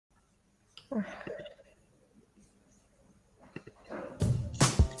It's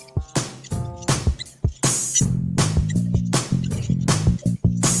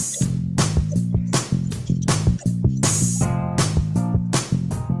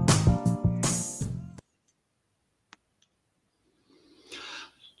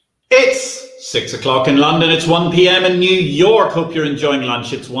 6 o'clock in London, it's 1 p.m. in New York. Hope you're enjoying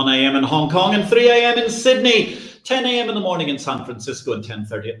lunch. It's 1 a.m. in Hong Kong and 3 a.m. in Sydney, 10 a.m. in the morning in San Francisco and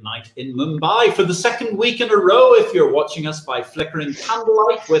 10:30 at night in Mumbai. For the second week in a row, if you're watching us by flickering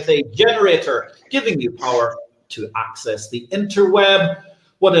candlelight with a generator, giving you power to access the interweb.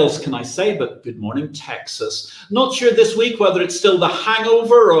 What else can I say but good morning, Texas? Not sure this week whether it's still the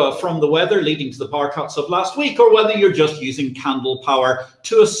hangover from the weather leading to the power cuts of last week, or whether you're just using candle power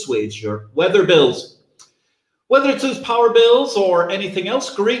to assuage your weather bills. Whether it's those power bills or anything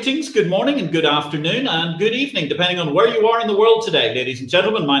else, greetings, good morning and good afternoon and good evening, depending on where you are in the world today. Ladies and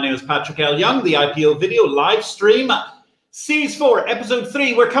gentlemen, my name is Patrick L. Young, the IPO video live stream. Series 4, Episode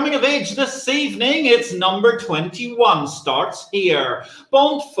 3, we're coming of age this evening. It's number 21, starts here.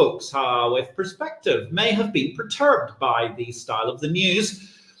 Bond folks, with perspective, may have been perturbed by the style of the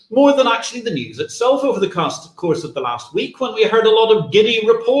news, more than actually the news itself over the course of the last week, when we heard a lot of giddy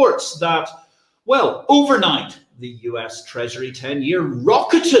reports that, well, overnight, the US Treasury 10-year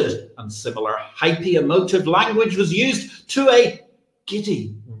rocketed, and similar hypey emotive language was used, to a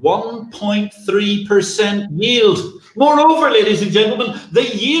giddy 1.3% yield. Moreover, ladies and gentlemen, the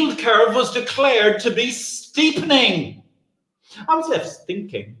yield curve was declared to be steepening. I was left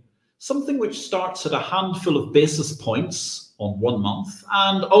thinking, something which starts at a handful of basis points on 1 month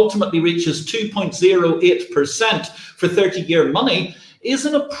and ultimately reaches 2.08% for 30-year money is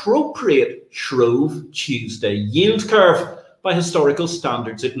an appropriate Shrove Tuesday yield curve. By historical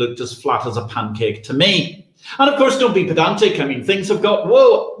standards, it looked as flat as a pancake to me. And of course, don't be pedantic. I mean, things have got,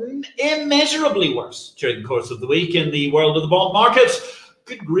 immeasurably worse during the course of the week in the world of the bond market.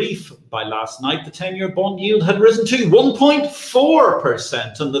 Good grief, by last night, the 10-year bond yield had risen to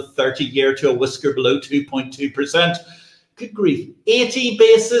 1.4% and the 30-year to a whisker below 2.2%. Good grief, 80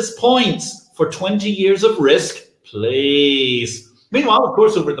 basis points for 20 years of risk, please. Meanwhile, of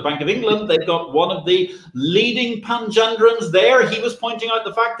course, over at the Bank of England, they've got one of the leading panjandrans there. He was pointing out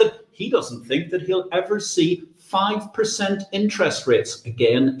the fact that he doesn't think that he'll ever see 5% interest rates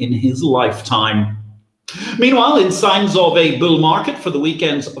again in his lifetime. Meanwhile, in signs of a bull market for the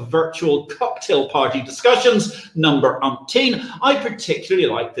weekend's virtual cocktail party discussions, number umpteen, I particularly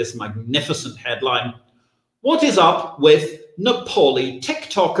like this magnificent headline. What is up with Nepali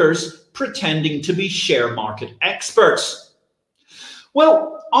TikTokers pretending to be share market experts?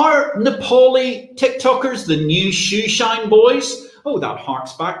 Well, are Nepali TikTokers the new shoe shine boys? Oh, that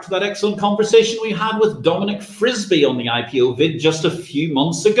harks back to that excellent conversation we had with Dominic Frisby on the IPO-VID just a few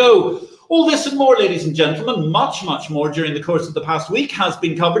months ago. All this and more, ladies and gentlemen, much more during the course of the past week has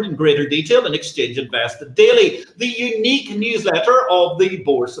been covered in greater detail in Exchange Invested Daily, the unique newsletter of the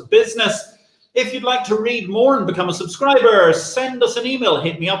Bourse of Business. If you'd like to read more and become a subscriber, send us an email,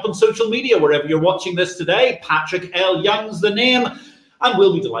 hit me up on social media, wherever you're watching this today. Patrick L. Young's the name. And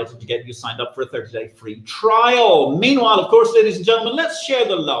we'll be delighted to get you signed up for a 30-day free trial. Meanwhile, of course, ladies and gentlemen, let's share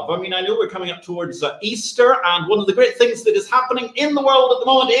the love. I mean, I know we're coming up towards Easter, and one of the great things that is happening in the world at the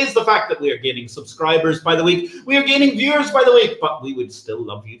moment is the fact that we are gaining subscribers by the week. We are gaining viewers by the week, but we would still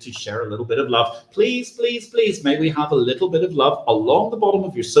love you to share a little bit of love. Please, please, please, may we have a little bit of love along the bottom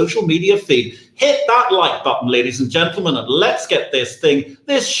of your social media feed. Hit that like button, ladies and gentlemen, and let's get this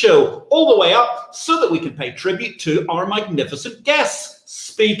show all the way up so that we can pay tribute to our magnificent guests.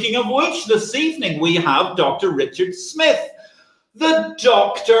 Speaking of which, this evening we have Dr. Richard Smith, the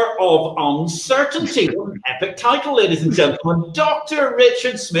Doctor of Uncertainty. What an epic title, ladies and gentlemen. Dr.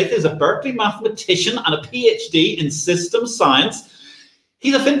 Richard Smith is a Berkeley mathematician and a PhD in systems science.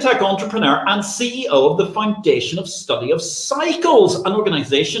 He's a fintech entrepreneur and CEO of the Foundation of Study of Cycles, an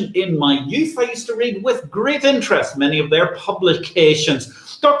organization in my youth I used to read with great interest many of their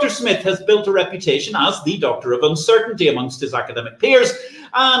publications. Dr. Smith has built a reputation as the Doctor of Uncertainty amongst his academic peers,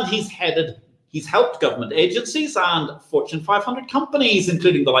 and he's helped government agencies and Fortune 500 companies,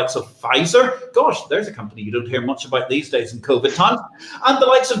 including the likes of Pfizer. Gosh, there's a company you don't hear much about these days in COVID times. And the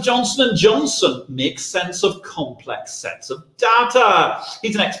likes of Johnson Johnson make sense of complex sets of data.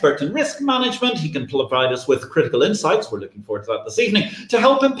 He's an expert in risk management. He can provide us with critical insights. We're looking forward to that this evening, to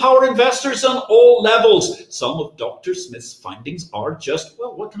help empower investors on all levels. Some of Dr. Smith's findings are just,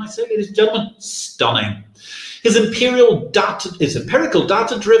 well, what can I say, ladies and gentlemen? Stunning. His empirical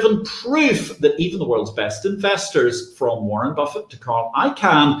data-driven proof that even the world's best investors, from Warren Buffett to Carl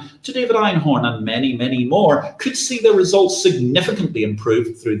Icahn to David Einhorn and many, many more, could see their results significantly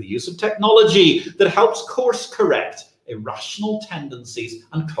improved through the use of technology that helps course correct irrational tendencies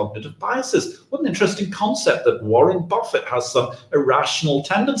and cognitive biases. What an interesting concept that Warren Buffett has some irrational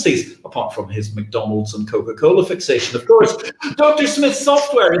tendencies, apart from his McDonald's and Coca-Cola fixation, of course. Dr. Smith's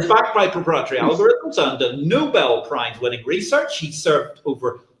software is backed by proprietary algorithms and a Nobel Prize-winning research. He served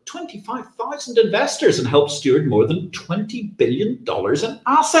over 25,000 investors and helped steward more than $20 billion in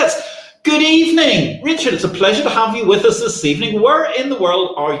assets. Good evening, Richard. It's a pleasure to have you with us this evening. Where in the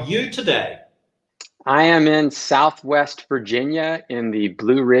world are you today? I am in Southwest Virginia in the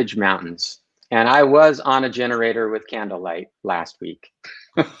Blue Ridge Mountains, and I was on a generator with candlelight last week.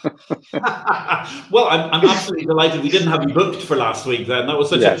 Well, I'm absolutely delighted we didn't have you booked for last week then. That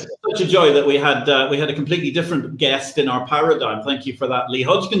was such a joy that we had a completely different guest in our paradigm. Thank you for that, Lee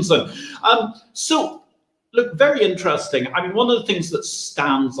Hodgkinson. Look, very interesting. I mean, one of the things that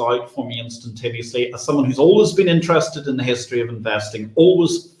stands out for me instantaneously as someone who's always been interested in the history of investing,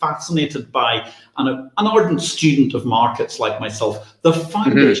 always fascinated by, an ardent student of markets like myself, the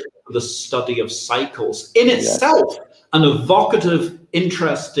foundation for the study of cycles in itself, an evocative,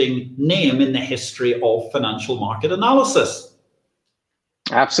 interesting name in the history of financial market analysis.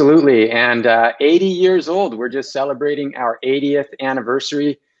 Absolutely. And 80 years old. We're just celebrating our 80th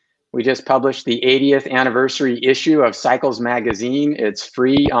anniversary. We just published the 80th anniversary issue of Cycles magazine. It's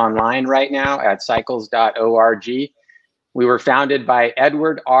free online right now at cycles.org. We were founded by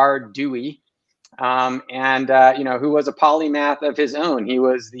Edward R. Dewey, who was a polymath of his own. He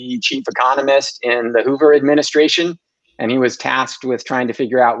was the chief economist in the Hoover administration, and he was tasked with trying to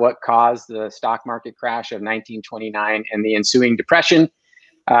figure out what caused the stock market crash of 1929 and the ensuing depression.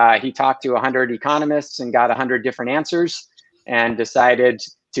 He talked to 100 economists and got 100 different answers and decided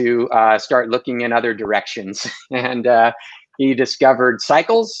to start looking in other directions. And he discovered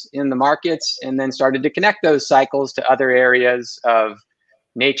cycles in the markets and then started to connect those cycles to other areas of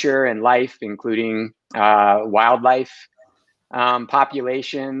nature and life, including wildlife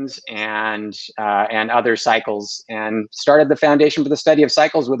populations and other cycles, and started the foundation for the study of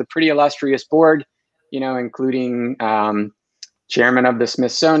cycles with a pretty illustrious board, including chairman of the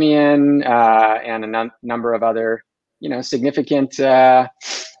Smithsonian and a number of other significant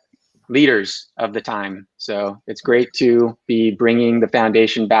leaders of the time. So it's great to be bringing the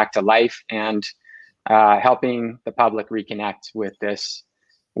foundation back to life and helping the public reconnect with this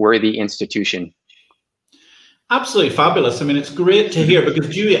worthy institution. Absolutely fabulous. I mean, it's great to hear,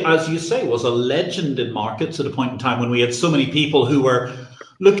 because Dewey, as you say, was a legend in markets at a point in time when we had so many people who were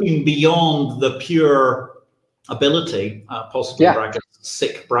looking beyond the pure ability, possibly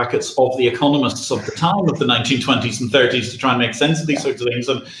sick brackets, of the economists of the time of the 1920s and 30s to try and make sense of these sorts of things.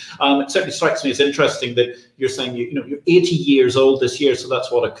 And it certainly strikes me as interesting that you're saying you're 80 years old this year, so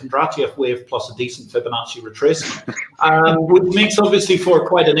that's what, a Kondratiev wave plus a decent Fibonacci retracement, which makes obviously for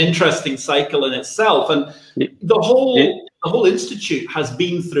quite an interesting cycle in itself. And the whole institute has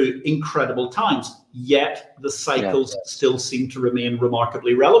been through incredible times, yet the cycles still seem to remain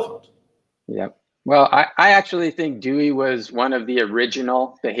remarkably relevant. Yep. Well, I actually think Dewey was one of the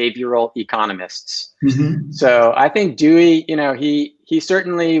original behavioral economists. So I think Dewey, he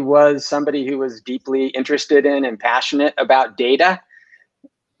certainly was somebody who was deeply interested in and passionate about data.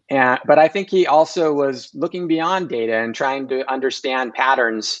 But I think he also was looking beyond data and trying to understand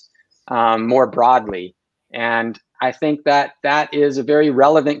patterns more broadly. And I think that is a very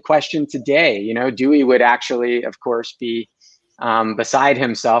relevant question today. Dewey would actually, of course, be beside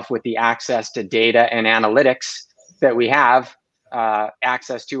himself with the access to data and analytics that we have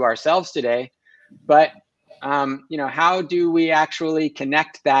access to ourselves today. But, how do we actually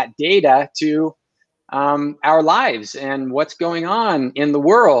connect that data to our lives and what's going on in the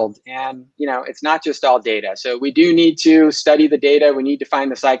world? And, it's not just all data. So we do need to study the data. We need to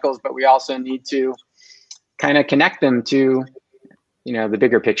find the cycles, but we also need to kind of connect them to, the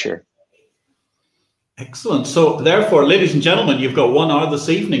bigger picture. Excellent. So therefore, ladies and gentlemen, you've got 1 hour this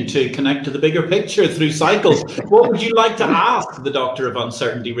evening to connect to the bigger picture through cycles. What would you like to ask the Doctor of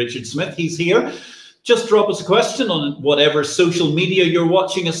Uncertainty, Richard Smith? He's here. Just drop us a question on whatever social media you're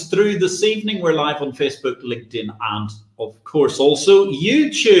watching us through this evening. We're live on Facebook, LinkedIn, and of course also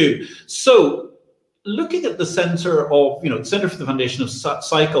YouTube. So looking at the center of, the Center for the Foundation of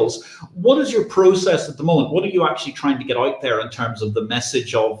Cycles, what is your process at the moment? What are you actually trying to get out there in terms of the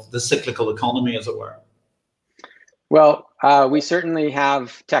message of the cyclical economy, as it were? Well, we certainly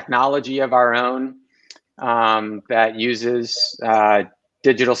have technology of our own that uses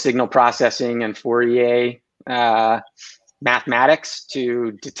digital signal processing and Fourier mathematics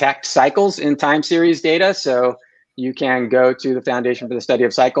to detect cycles in time series data. So you can go to the Foundation for the Study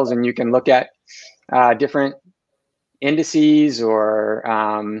of Cycles and you can look at different indices or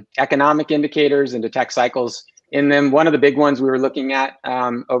economic indicators and detect cycles in them. One of the big ones we were looking at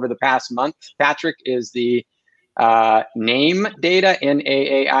over the past month, Patrick, is the NAIM data,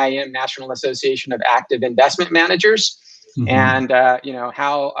 NAAIM, National Association of Active Investment Managers, and you know,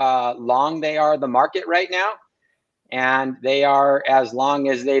 how long they are the market right now. And they are as long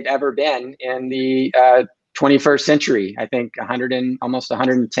as they've ever been in the 21st century. I think almost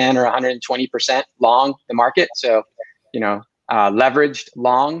 110 or 120% long the market. So, you know, leveraged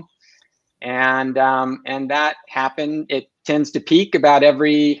long, and that happened. It tends to peak about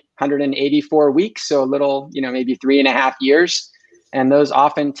every 184 weeks, so a little, you know, maybe 3.5 years, and those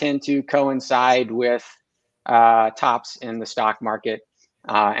often tend to coincide with tops in the stock market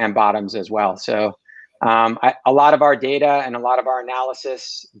and bottoms as well. So a lot of our data and a lot of our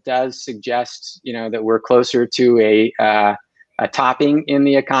analysis does suggest, you know, that we're closer to a topping in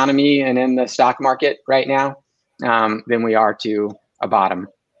the economy and in the stock market right now than we are to a bottom.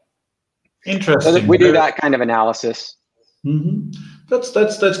 Interesting. So we do that kind of analysis.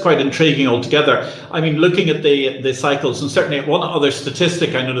 That's quite intriguing altogether. I mean, looking at the cycles, and certainly one other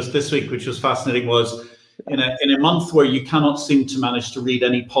statistic I noticed this week, which was fascinating, was in a month where you cannot seem to manage to read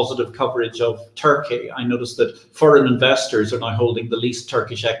any positive coverage of Turkey, I noticed that foreign investors are now holding the least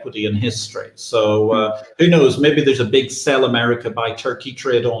Turkish equity in history. So who knows, maybe there's a big sell America buy Turkey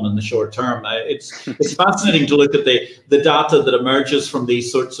trade on in the short term. It's fascinating to look at the data that emerges from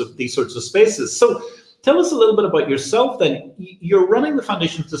these sorts of spaces. So tell us a little bit about yourself then. You're running the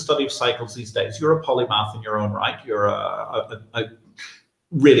Foundation for the Study of Cycles these days. You're a polymath in your own right. You're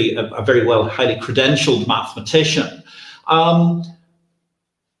really a very well, highly credentialed mathematician.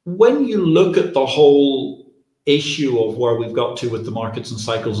 When you look at the whole issue of where we've got to with the markets and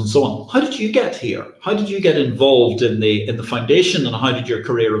cycles and so on, how did you get here? How did you get involved in the foundation, and how did your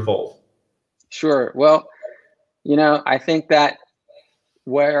career evolve? Sure. Well, you know, I think that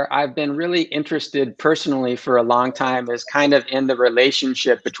where I've been really interested personally for a long time is kind of in the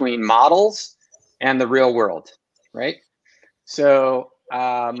relationship between models and the real world, right? So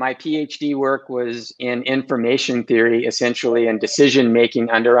my PhD work was in information theory, essentially, and decision making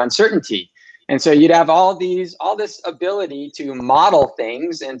under uncertainty. And so you'd have all this ability to model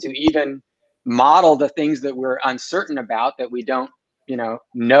things and to even model the things that we're uncertain about, that we don't, you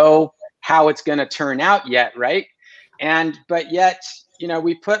know how it's going to turn out yet, right? But yet, you know,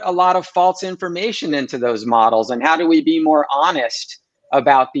 we put a lot of false information into those models. And how do we be more honest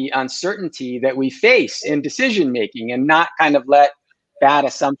about the uncertainty that we face in decision making, and not kind of let bad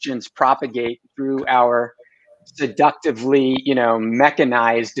assumptions propagate through our seductively, you know,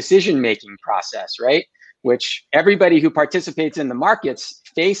 mechanized decision-making process, right? Which everybody who participates in the markets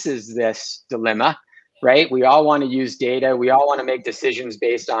faces this dilemma, right? We all want to use data. We all want to make decisions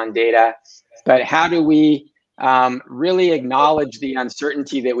based on data. But how do we really acknowledge the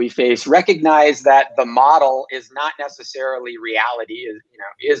uncertainty that we face, recognize that the model is not necessarily reality,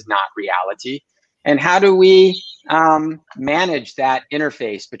 is not reality, and how do we manage that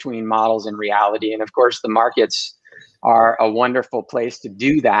interface between models and reality? And of course, the markets are a wonderful place to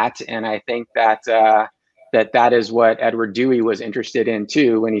do that. And I think that that is what Edward Dewey was interested in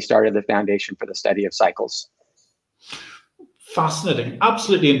too when he started the Foundation for the Study of Cycles. Fascinating,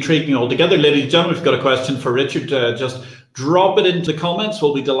 absolutely intriguing altogether. Ladies and gentlemen, we've got a question for Richard. Just drop it into the comments.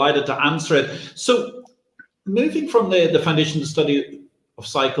 We'll be delighted to answer it. So moving from the Foundation for the Study of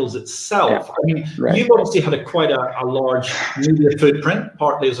Cycles itself, I mean, you've obviously had quite a large media footprint,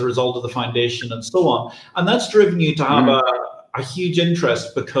 partly as a result of the foundation and so on, and that's driven you to have a huge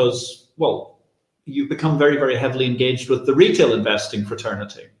interest because, well, you've become very, very heavily engaged with the retail investing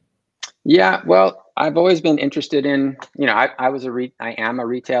fraternity. Yeah, well, I've always been interested in, you know, I am a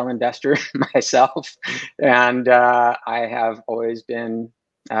retail investor myself, and I have always been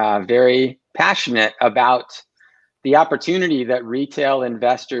very passionate about the opportunity that retail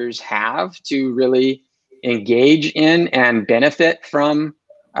investors have to really engage in and benefit from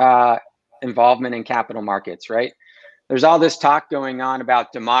involvement in capital markets, right? There's all this talk going on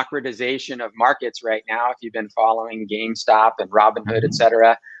about democratization of markets right now. If you've been following GameStop and Robinhood, et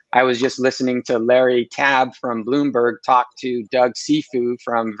cetera. I was just listening to Larry Tabb from Bloomberg talk to Doug Sifu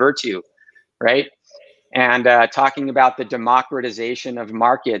from Virtu, right? And talking about the democratization of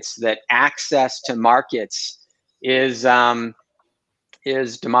markets, that access to markets is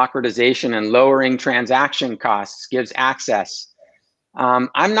democratization, and lowering transaction costs gives access.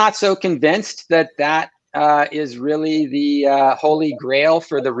 I'm not so convinced that that is really the holy grail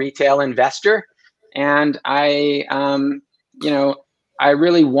for the retail investor. And I, I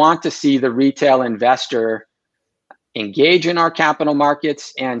really want to see the retail investor engage in our capital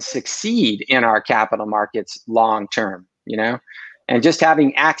markets and succeed in our capital markets long term, and just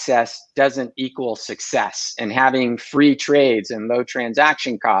having access doesn't equal success, and having free trades and low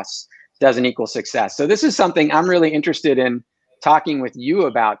transaction costs doesn't equal success. So this is something I'm really interested in talking with you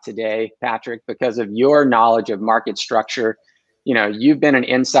about today, Patrick, because of your knowledge of market structure. You've been an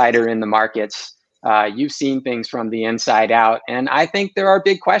insider in the markets. You've seen things from the inside out. And I think there are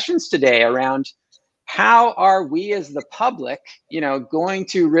big questions today around how are we as the public, going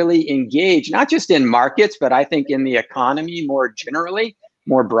to really engage, not just in markets, but I think in the economy more generally,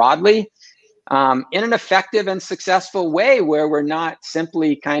 more broadly, in an effective and successful way where we're not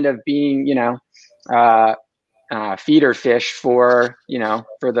simply kind of being, feeder fish for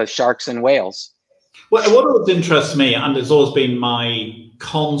the sharks and whales. Well, what always interests me, and it's always been my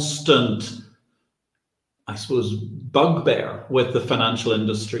constant, I suppose, bugbear with the financial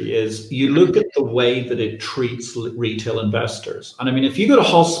industry, is you look at the way that it treats retail investors. And I mean, if you go to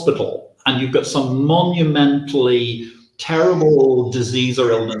hospital and you've got some monumentally terrible disease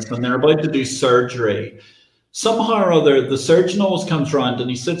or illness and they're about to do surgery, somehow or other, the surgeon always comes around and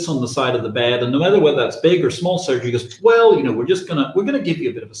he sits on the side of the bed, and no matter whether that's big or small surgery, he goes, well, we're gonna give you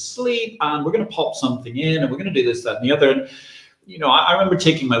a bit of a sleep, and we're gonna pop something in, and we're gonna do this, that, and the other. And I remember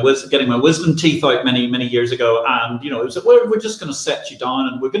getting my wisdom teeth out many years ago, and it was like, well, we're just going to set you down,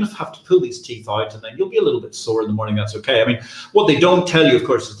 and we're going to have to pull these teeth out, and then you'll be a little bit sore in the morning. That's okay. I mean, what they don't tell you, of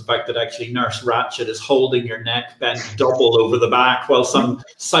course, is the fact that actually Nurse Ratched is holding your neck bent double over the back, while some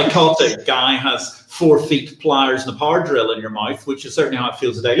psychotic guy has 4 feet pliers and a power drill in your mouth, which is certainly how it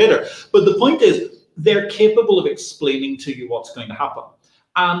feels a day later. But the point is, they're capable of explaining to you what's going to happen.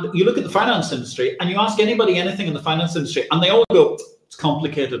 And you look at the finance industry and you ask anybody anything in the finance industry and they all go, it's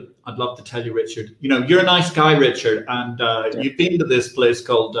complicated. I'd love to tell you, Richard. You're a nice guy, Richard, and you've been to this place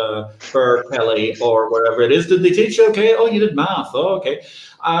called Berkeley or wherever it is. Did they teach you? Okay. Oh, you did math. Oh, okay.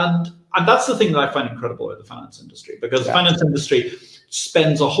 And that's the thing that I find incredible about the finance industry, because the finance industry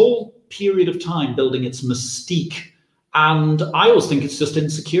spends a whole period of time building its mystique. And I always think it's just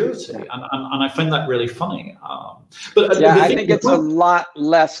insecurity, and I find that really funny. But I think it's a lot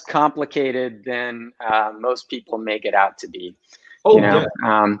less complicated than most people make it out to be.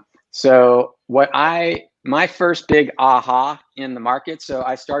 So my first big aha in the market. So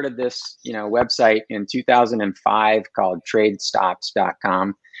I started this website in 2005 called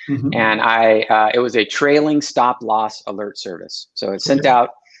TradeStops.com, and it was a trailing stop loss alert service. So it sent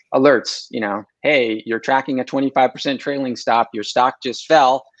out alerts, hey, you're tracking a 25% trailing stop. Your stock just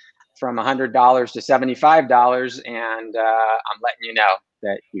fell from $100 to $75, and I'm letting you know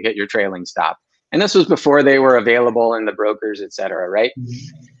that you hit your trailing stop. And this was before they were available in the brokers, et cetera, right?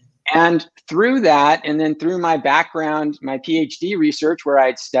 And through that, and then through my background, my PhD research, where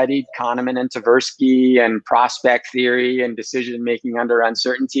I'd studied Kahneman and Tversky and prospect theory and decision-making under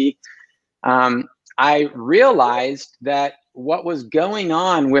uncertainty, I realized that what was going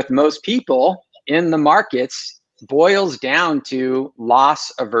on with most people in the markets boils down to loss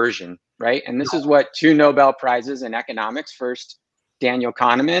aversion, right? And this is what 2 Nobel Prizes in economics, first Daniel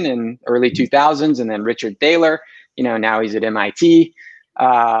Kahneman in early 2000s, and then Richard Thaler, now he's at MIT,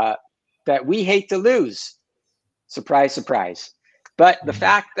 that we hate to lose. Surprise, surprise. But the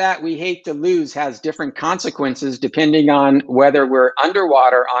fact that we hate to lose has different consequences depending on whether we're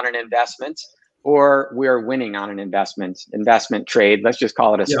underwater on an investment or we're winning on an investment trade. Let's just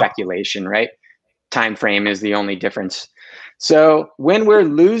call it a speculation, right? Time frame is the only difference. So when we're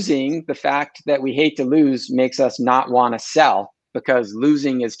losing, the fact that we hate to lose makes us not want to sell, because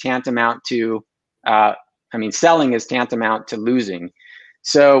losing is tantamount to, selling is tantamount to losing.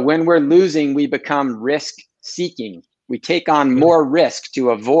 So when we're losing, we become risk seeking. We take on more risk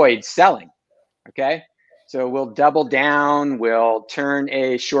to avoid selling, okay? So we'll double down, we'll turn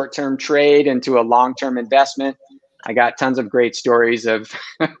a short-term trade into a long-term investment. I got tons of great stories of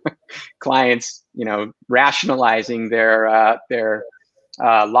clients, rationalizing their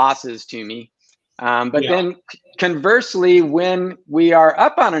losses to me. But then conversely, when we are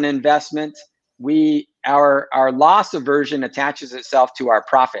up on an investment, our loss aversion attaches itself to our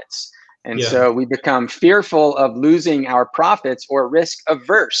profits. And so we become fearful of losing our profits, or risk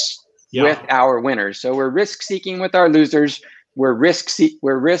averse with our winners. So we're risk seeking with our losers. We're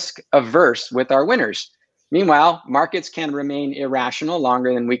risk averse with our winners. Meanwhile, markets can remain irrational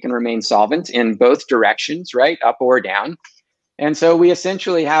longer than we can remain solvent in both directions, right? Up or down. And so we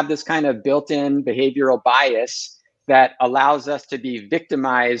essentially have this kind of built-in behavioral bias that allows us to be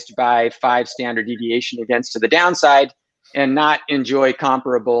victimized by 5 standard deviation events to the downside, and not enjoy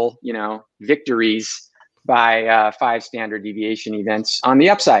comparable, victories by 5 standard deviation events on the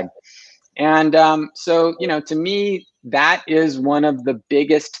upside. And so, to me, that is one of the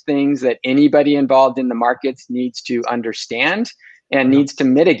biggest things that anybody involved in the markets needs to understand and needs to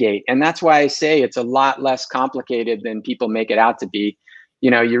mitigate. And that's why I say it's a lot less complicated than people make it out to be.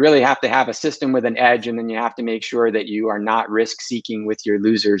 You really have to have a system with an edge, and then you have to make sure that you are not risk seeking with your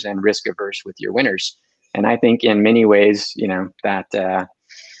losers and risk averse with your winners. And I think in many ways,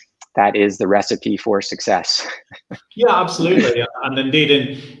 that is the recipe for success. Yeah, absolutely. And indeed,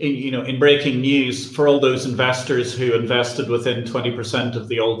 in breaking news, for all those investors who invested within 20% of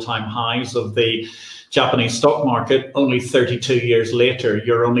the all-time highs of the Japanese stock market, only 32 years later,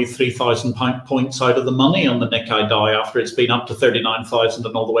 you're only 3,000 points out of the money on the Nikkei Dow after it's been up to 39,000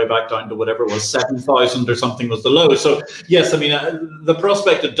 and all the way back down to whatever it was, 7,000 or something was the low. So yes, I mean, the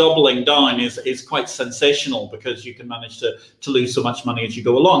prospect of doubling down is quite sensational, because you can manage to lose so much money as you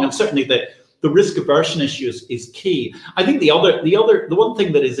go along. And certainly the risk aversion issue is key. I think the one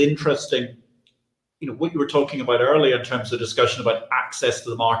thing that is interesting, what you were talking about earlier in terms of discussion about access to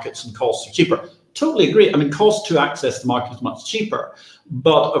the markets and costs are cheaper. Totally agree. I mean, cost to access the market is much cheaper.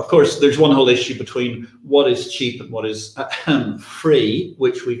 But of course, there's one whole issue between what is cheap and what is free,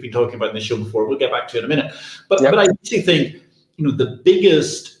 which we've been talking about in the show before. We'll get back to it in a minute. But I actually think, the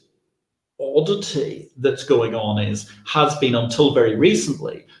biggest oddity that's going on has been, until very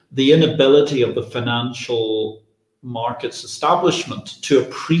recently, the inability of the financial markets establishment to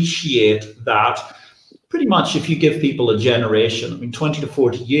appreciate that pretty much if you give people a generation, 20 to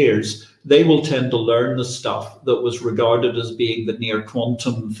 40 years, they will tend to learn the stuff that was regarded as being the near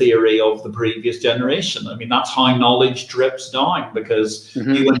quantum theory of the previous generation. That's how knowledge drips down, because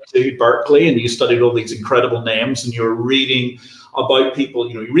you went to Berkeley and you studied all these incredible names, and you're reading about people,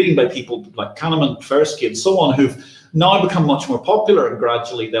 you're reading by people like Kahneman, Tversky, and so on, who've now become much more popular, and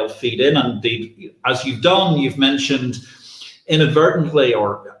gradually they'll feed in. And indeed, as you've mentioned inadvertently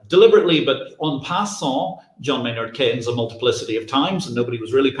or deliberately, but en passant, John Maynard Keynes a multiplicity of times, and nobody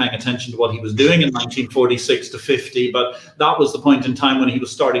was really paying attention to what he was doing in 1946 to 50. But that was the point in time when he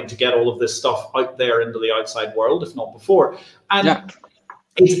was starting to get all of this stuff out there into the outside world, if not before. And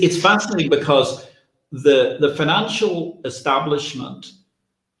it's fascinating, because the financial establishment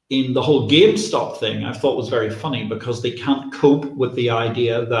in the whole GameStop thing, I thought was very funny, because they can't cope with the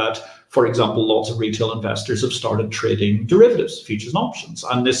idea that, for example, lots of retail investors have started trading derivatives, futures and options.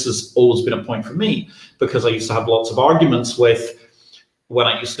 And this has always been a point for me, because I used to have lots of arguments with, when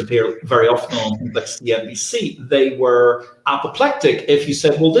I used to appear very often on things like CNBC, they were apoplectic if you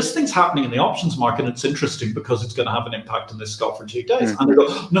said, well, this thing's happening in the options market, and it's interesting because it's going to have an impact on this stock for 2 days. And they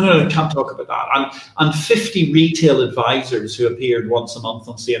go, no, can't talk about that. And 50 retail advisors who appeared once a month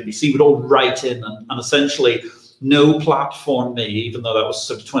on CNBC would all write in and essentially no platform me, even though that was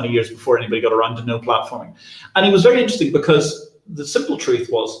sort of 20 years before anybody got around to no platforming. And it was very interesting, because the simple truth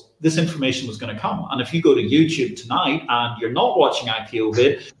was this information was going to come. And if you go to YouTube tonight and you're not watching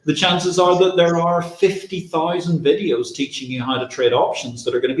IPO-VID, the chances are that there are 50,000 videos teaching you how to trade options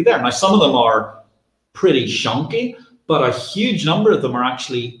that are going to be there. Now, some of them are pretty shonky, but a huge number of them are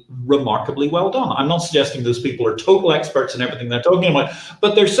actually remarkably well done. I'm not suggesting those people are total experts in everything they're talking about,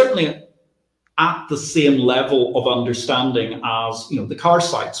 but they're certainly at the same level of understanding as the car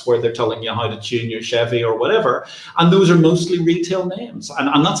sites where they're telling you how to tune your Chevy or whatever, and those are mostly retail names,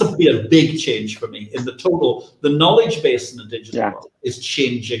 and that's a big change for me. In the knowledge base in the digital world is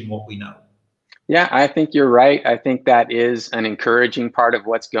changing what we know. Yeah, I think you're right. I think that is an encouraging part of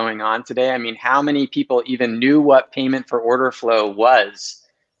what's going on today. How many people even knew what payment for order flow was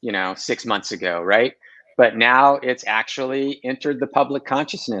 6 months ago, right? But now it's actually entered the public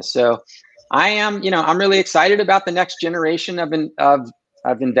consciousness. So I am, I'm really excited about the next generation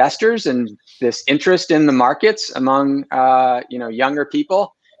of investors and this interest in the markets among, younger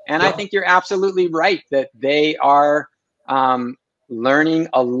people. And I think you're absolutely right that they are learning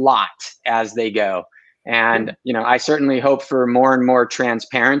a lot as they go. And, I certainly hope for more and more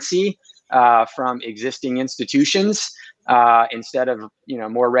transparency from existing institutions instead of,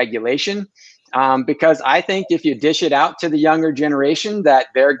 more regulation. Because I think if you dish it out to the younger generation, that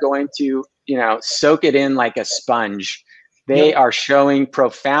they're going to soak it in like a sponge. They are showing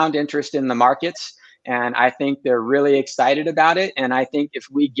profound interest in the markets, and I think they're really excited about it. And I think if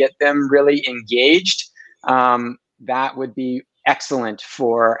we get them really engaged, that would be excellent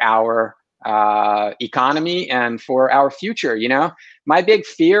for our economy and for our future. My big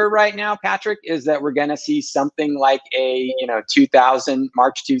fear right now, Patrick, is that we're going to see something like a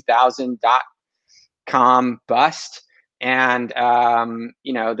March 2000 .com bust. and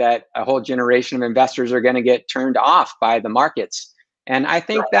you know, that a whole generation of investors are going to get turned off by the markets. And I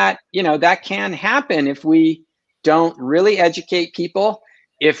think that, you know, that can happen if we don't really educate people,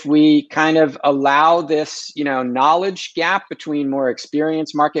 if we kind of allow this, you know, knowledge gap between more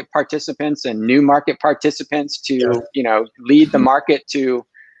experienced market participants and new market participants to, you know, lead the market to,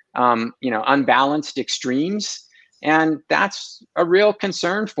 you know, unbalanced extremes. And that's a real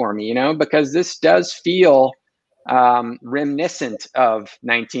concern for me, you know, because this does feel reminiscent of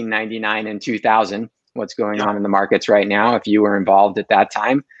 1999 and 2000, what's going on in the markets right now, if you were involved at that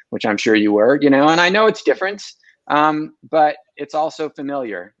time, which I'm sure you were, you know, and I know it's different, but it's also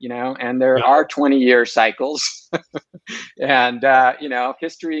familiar, you know, and there are 20-year cycles and, you know,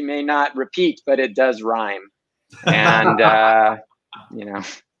 history may not repeat, but it does rhyme. And, you know,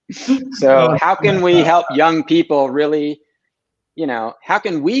 so how can we help young people really, you know, how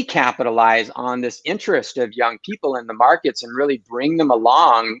can we capitalize on this interest of young people in the markets and really bring them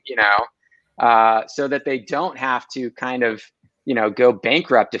along, you know, so that they don't have to kind of, you know, go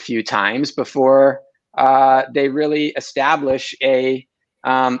bankrupt a few times before they really establish a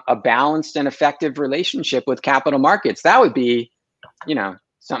balanced and effective relationship with capital markets? That would be, you know,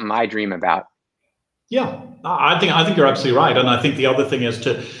 something I dream about. Yeah, I think you're absolutely right. And I think the other thing is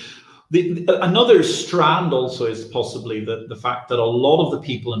another strand also is possibly the fact that a lot of the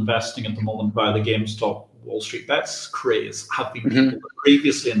people investing at the moment via the GameStop Wall Street Bets craze have been people that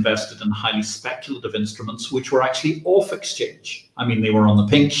previously invested in highly speculative instruments, which were actually off exchange. I mean, they were on the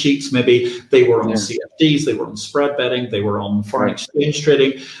pink sheets, maybe they were on CFDs, they were on spread betting, they were on foreign exchange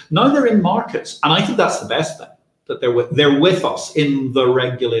trading. Now they're in markets. And I think that's the best thing, that they're with us in the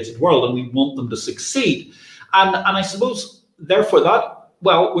regulated world, and we want them to succeed. And I suppose, therefore, that,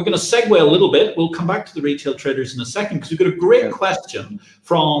 well, we're going to segue a little bit. We'll come back to the retail traders in a second, because we've got a great question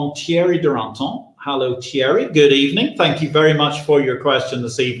from Thierry Duranton. Hello, Thierry. Good evening. Thank you very much for your question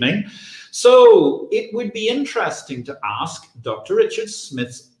this evening. So it would be interesting to ask Dr. Richard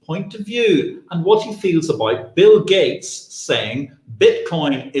Smith's point of view and what he feels about Bill Gates saying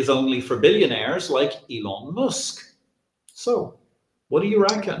Bitcoin is only for billionaires like Elon Musk. So what do you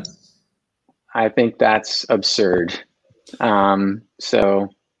reckon? I think that's absurd. So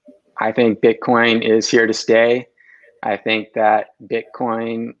I think Bitcoin is here to stay. I think that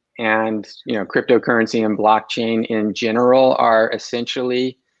Bitcoin and, you know, cryptocurrency and blockchain in general are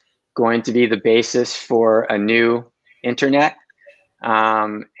essentially going to be the basis for a new internet.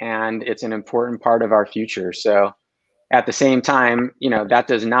 And it's an important part of our future. So at the same time, you know, that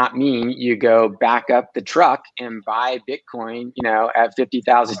does not mean you go back up the truck and buy Bitcoin, you know, at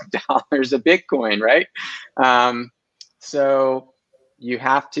 $50,000 a Bitcoin, right? So you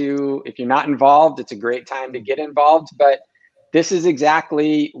have to, if you're not involved, it's a great time to get involved, but this is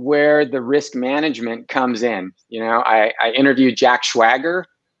exactly where the risk management comes in. You know, I interviewed Jack Schwager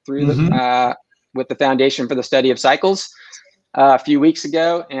through with the Foundation for the Study of Cycles a few weeks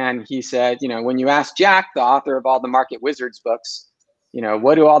ago. And he said, you know, when you ask Jack, the author of all the Market Wizards books, you know,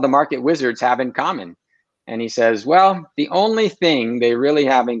 what do all the market wizards have in common? And he says, well, the only thing they really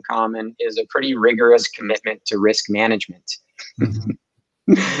have in common is a pretty rigorous commitment to risk management.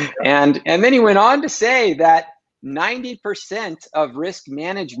 And then he went on to say that 90% of risk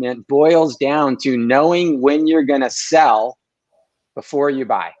management boils down to knowing when you're going to sell before you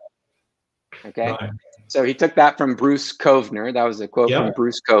buy. Okay. Right. So he took that from Bruce Kovner. That was a quote from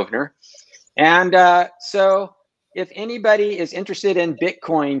Bruce Kovner. And so if anybody is interested in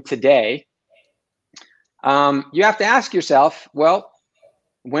Bitcoin today, you have to ask yourself, well,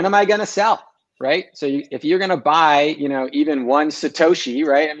 when am I going to sell? Right. So if you're going to buy, you know, even one Satoshi,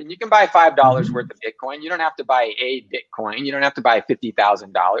 right? I mean, you can buy $5 worth of Bitcoin. You don't have to buy a Bitcoin. You don't have to buy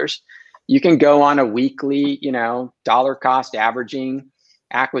 $50,000. You can go on a weekly, you know, dollar cost averaging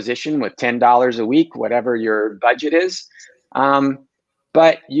acquisition with $10 a week, whatever your budget is.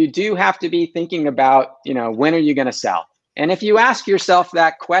 But you do have to be thinking about, you know, when are you going to sell? And if you ask yourself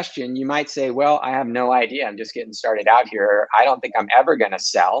that question, you might say, well, I have no idea. I'm just getting started out here. I don't think I'm ever going to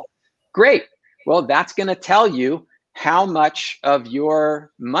sell. Great. Well, that's going to tell you how much of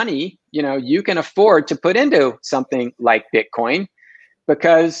your money, you know, you can afford to put into something like Bitcoin.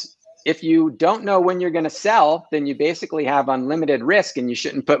 Because if you don't know when you're going to sell, then you basically have unlimited risk, and you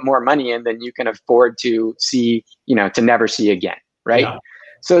shouldn't put more money in than you can afford to see, you know, to never see again. Right. Yeah.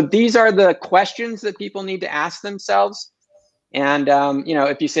 So these are the questions that people need to ask themselves. And, you know,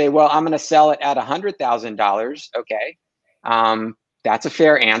 if you say, well, I'm going to sell it at $100,000. Okay. That's a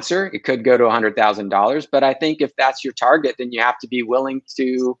fair answer. It could go to $100,000. But I think if that's your target, then you have to be willing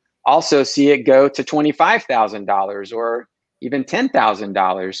to also see it go to $25,000 or even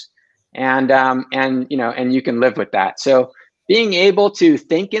 $10,000. and you can live with that. So being able to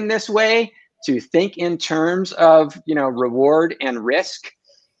think in this way, to think in terms of reward and risk,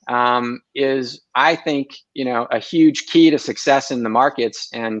 is, I think, a huge key to success in the markets,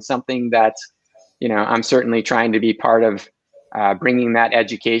 and something that I'm certainly trying to be part of, bringing that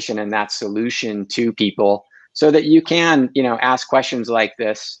education and that solution to people, so that you can ask questions like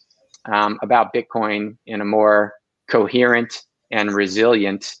this about Bitcoin in a more coherent and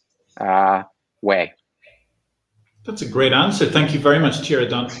resilient way. That's a great answer. Thank you very much, Thierry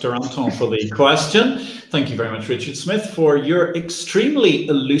Duranton, for the question. Thank you very much, Richard Smith, for your extremely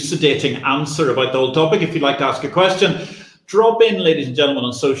elucidating answer about the whole topic. If you'd like to ask a question, drop in, ladies and gentlemen,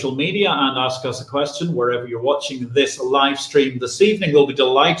 on social media and ask us a question wherever you're watching this live stream this evening. We'll be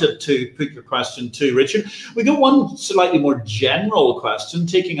delighted to put your question to Richard. We got one slightly more general question,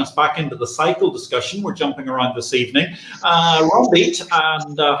 taking us back into the cycle discussion. We're jumping around this evening. Ron Beat,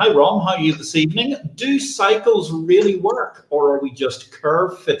 and hi Ron, how are you this evening? Do cycles really work, or are we just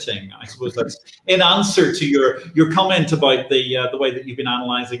curve fitting? I suppose that's in answer to your comment about the way that you've been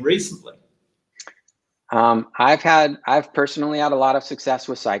analyzing recently. I've personally had a lot of success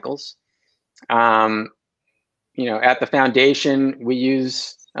with cycles. At the foundation, we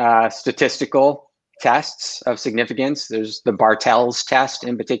use statistical tests of significance. There's the Bartel's test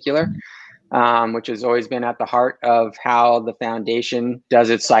in particular, which has always been at the heart of how the foundation does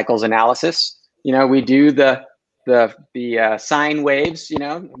its cycles analysis. We do the sine waves,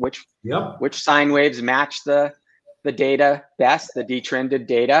 which sine waves match the data best, the detrended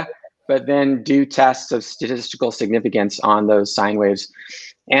data, but then do tests of statistical significance on those sine waves.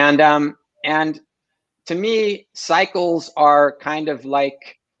 And to me, cycles are kind of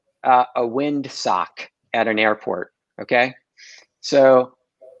like a wind sock at an airport, okay? So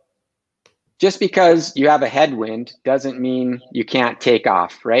just because you have a headwind doesn't mean you can't take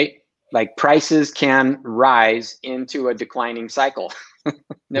off, right? Like prices can rise into a declining cycle,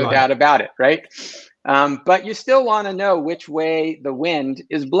 no doubt about it, right? But you still want to know which way the wind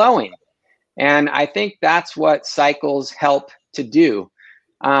is blowing. And I think that's what cycles help to do.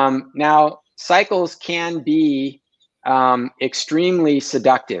 Now, cycles can be extremely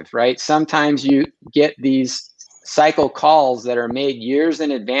seductive, right? Sometimes you get these cycle calls that are made years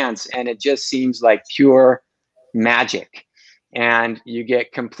in advance, and it just seems like pure magic. And you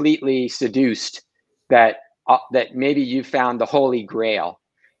get completely seduced that maybe you found the Holy Grail.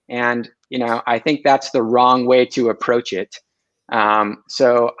 And, I think that's the wrong way to approach it.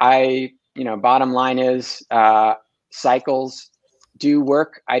 So bottom line is, cycles do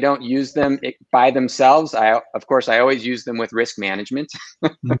work. I don't use them by themselves. Of course, I always use them with risk management.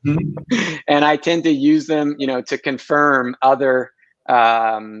 And I tend to use them, to confirm other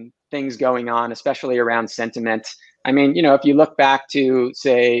things going on, especially around sentiment. I mean, if you look back to,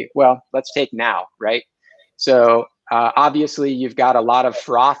 say, well, let's take now, right? So obviously, you've got a lot of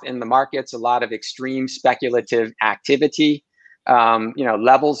froth in the markets, a lot of extreme speculative activity.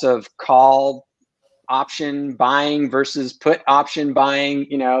 Levels of call option buying versus put option buying,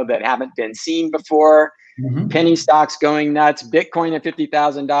 that haven't been seen before. Penny stocks going nuts, Bitcoin at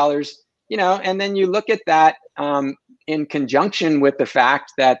 $50,000, and then you look at that in conjunction with the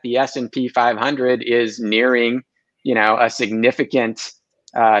fact that the S&P 500 is nearing, a significant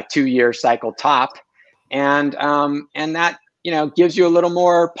 2-year cycle top, and that gives you a little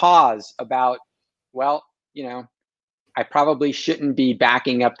more pause about, well, I probably shouldn't be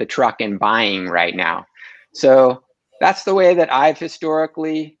backing up the truck and buying right now. So that's the way that I've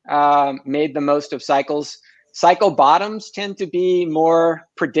historically made the most of cycles. Cycle bottoms tend to be more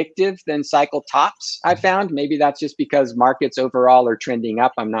predictive than cycle tops, I found. Maybe that's just because markets overall are trending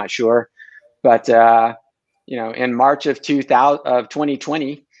up. I'm not sure. But, in March of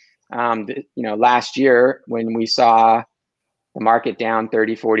 2020, last year, when we saw the market down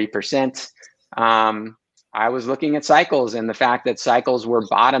 30, 40%, I was looking at cycles, and the fact that cycles were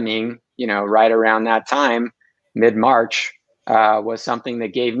bottoming, right around that time, mid-March, was something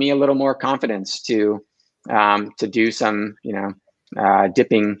that gave me a little more confidence to do some,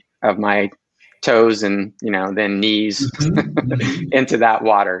 dipping of my toes and, then knees into that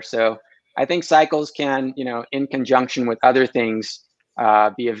water. So I think cycles can, in conjunction with other things,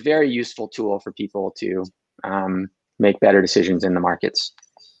 be a very useful tool for people to make better decisions in the markets.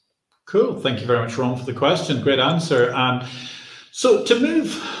 Cool. Thank you very much, Ron, for the question. Great answer. And so to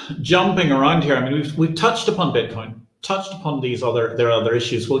move, jumping around here, I mean, we've touched upon Bitcoin, touched upon there are other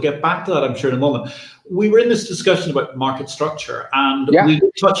issues. We'll get back to that, I'm sure, in a moment. We were in this discussion about market structure, and we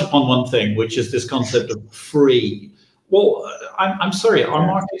touch upon one thing, which is this concept of free. Well, I'm sorry, are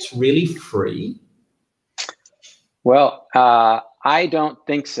markets really free? Well, I don't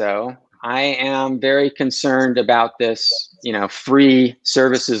think so. I am very concerned about this, free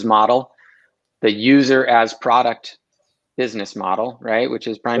services model, the user as product business model, right? Which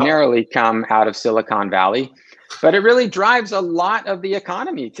has primarily come out of Silicon Valley, but it really drives a lot of the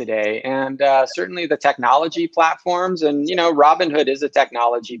economy today. And certainly the technology platforms, and, Robinhood is a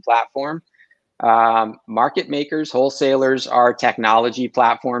technology platform. Market makers, wholesalers are technology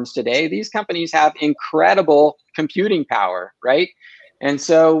platforms today. These companies have incredible computing power, right? And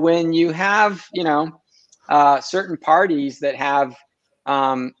so when you have, certain parties that have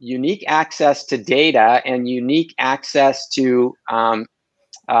unique access to data and unique access to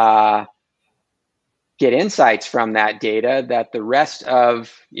get insights from that data that the rest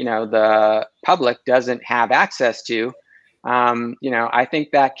of, the public doesn't have access to, I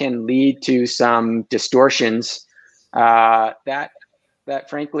think that can lead to some distortions that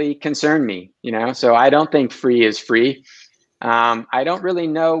frankly concern me, so I don't think free is free. I don't really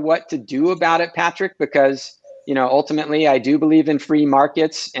know what to do about it, Patrick, because, ultimately I do believe in free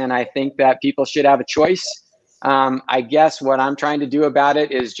markets, and I think that people should have a choice. I guess what I'm trying to do about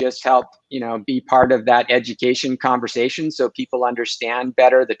it is just help, be part of that education conversation so people understand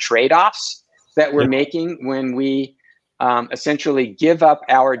better the trade-offs that we're making when we essentially give up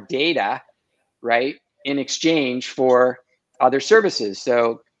our data, right, in exchange for other services.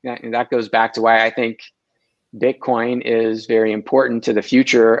 So that goes back to why I think Bitcoin is very important to the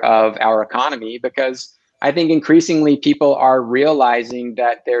future of our economy, because I think increasingly people are realizing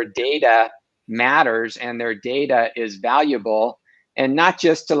that their data matters and their data is valuable, and not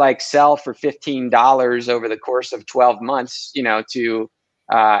just to sell for $15 over the course of 12 months, to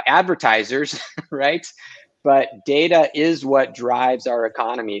advertisers, right? But data is what drives our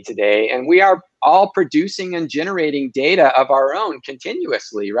economy today. And we are all producing and generating data of our own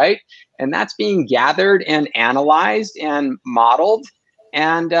continuously, right? And that's being gathered and analyzed and modeled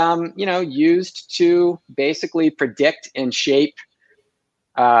and, used to basically predict and shape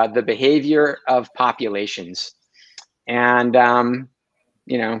the behavior of populations. And,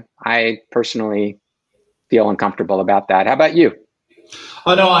 I personally feel uncomfortable about that. How about you?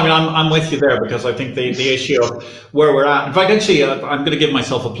 Oh, no, I mean, I'm with you there, because I think the issue of where we're at. In fact, actually, I'm going to give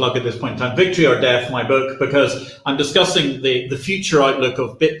myself a plug at this point in time. Victory or Death, my book, because I'm discussing the future outlook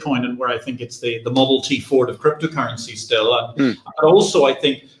of Bitcoin and where I think it's the Model T Ford of cryptocurrency still. And also, I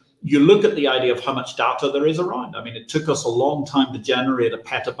think you look at the idea of how much data there is around. I mean, it took us a long time to generate a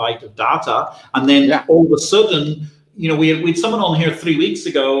petabyte of data. And then all of a sudden, we had someone on here 3 weeks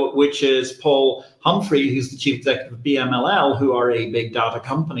ago, which is Paul Humphrey, who's the chief executive of BMLL, who are a big data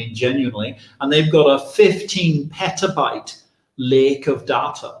company, genuinely. And they've got a 15 petabyte lake of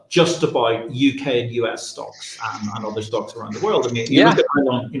data just about UK and US stocks and other stocks around the world. I mean, you look at how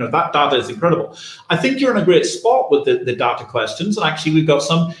long, that data is incredible. I think you're in a great spot with the data questions. And actually, we've got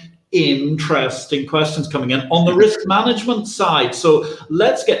some interesting questions coming in on the risk management side. So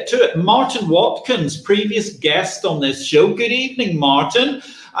let's get to it. Martin Watkins, previous guest on this show. Good evening, Martin.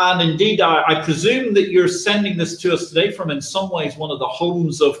 And indeed, I presume that you're sending this to us today from, in some ways, one of the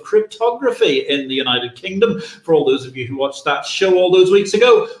homes of cryptography in the United Kingdom. For all those of you who watched that show all those weeks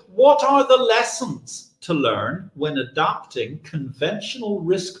ago, what are the lessons to learn when adapting conventional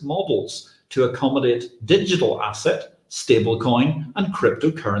risk models to accommodate digital asset, stablecoin, and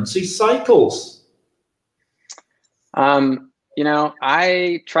cryptocurrency cycles?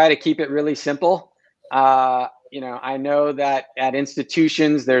 I try to keep it really simple. I know that at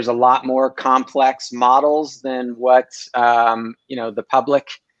institutions, there's a lot more complex models than what, the public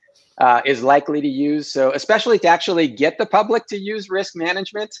is likely to use. So especially to actually get the public to use risk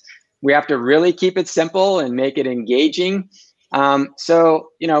management, we have to really keep it simple and make it engaging.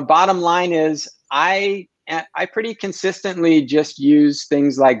 Bottom line is I pretty consistently just use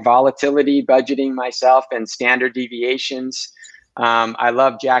things like volatility budgeting myself and standard deviations. I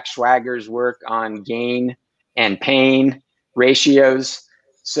love Jack Schwager's work on gain and pain ratios.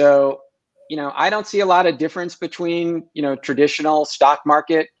 So, I don't see a lot of difference between, traditional stock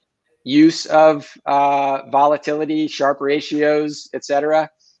market use of volatility, Sharpe ratios, et cetera,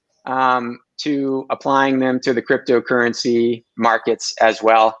 to applying them to the cryptocurrency markets as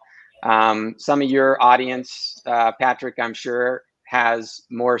well. Some of your audience, Patrick, I'm sure, has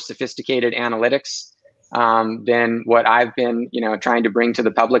more sophisticated analytics than what I've been, trying to bring to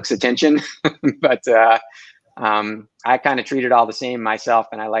the public's attention. But I kind of treat it all the same myself,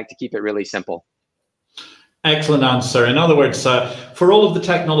 and I like to keep it really simple. Excellent answer. In other words, for all of the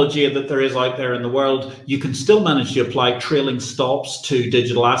technology that there is out there in the world, you can still manage to apply trailing stops to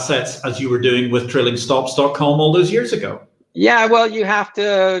digital assets, as you were doing with trailingstops.com all those years ago. Yeah, well, you have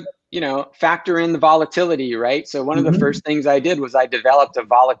to factor in the volatility, right? So one of the first things I did was I developed a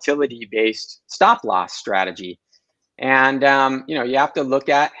volatility-based stop loss strategy. And, you have to look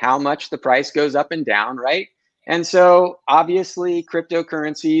at how much the price goes up and down, right? And so obviously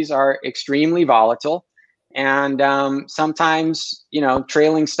cryptocurrencies are extremely volatile. And sometimes,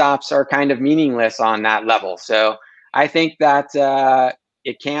 trailing stops are kind of meaningless on that level. So I think that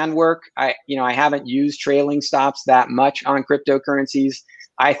it can work. I haven't used trailing stops that much on cryptocurrencies.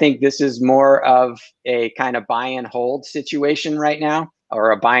 I think this is more of a kind of buy and hold situation right now,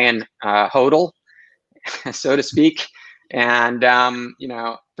 or a buy and hodl, so to speak. And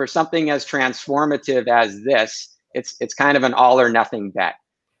for something as transformative as this, it's kind of an all or nothing bet.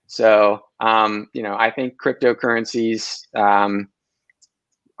 So I think cryptocurrencies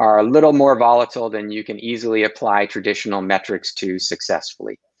are a little more volatile than you can easily apply traditional metrics to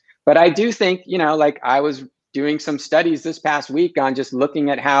successfully. But I do think, like I was doing some studies this past week on just looking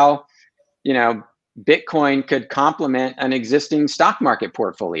at how, Bitcoin could complement an existing stock market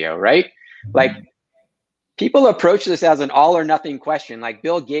portfolio, right? Like, people approach this as an all or nothing question, like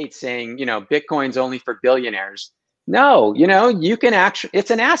Bill Gates saying, Bitcoin's only for billionaires. No, you can actually,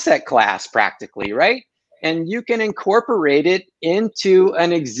 it's an asset class practically, right? And you can incorporate it into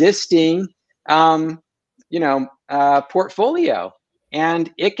an existing, portfolio.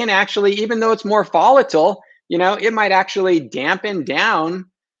 And it can actually, even though it's more volatile, it might actually dampen down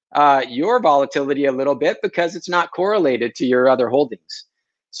your volatility a little bit because it's not correlated to your other holdings.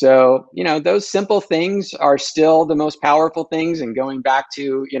 So, those simple things are still the most powerful things. And going back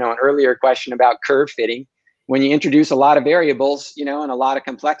to, an earlier question about curve fitting, when you introduce a lot of variables, and a lot of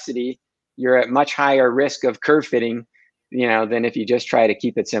complexity, you're at much higher risk of curve fitting, than if you just try to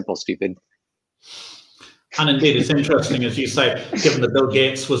keep it simple, stupid. And indeed, it's interesting, as you say, given that Bill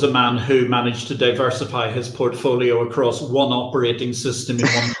Gates was a man who managed to diversify his portfolio across one operating system in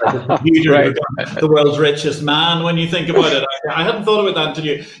one type of computer, right. The world's richest man, when you think about it. I hadn't thought about that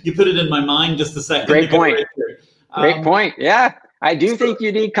until you put it in my mind just a second. Great point. Great point. Yeah, I do think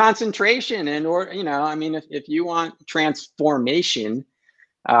you need concentration. And, if you want transformation,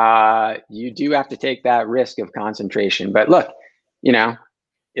 you do have to take that risk of concentration. But look,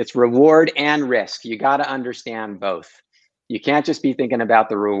 it's reward and risk. You got to understand both. You can't just be thinking about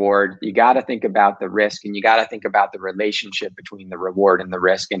the reward. You got to think about the risk, and you got to think about the relationship between the reward and the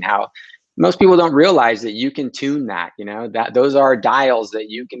risk, and how most people don't realize that you can tune that, that those are dials that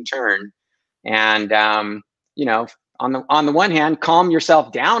you can turn. And, on the one hand, calm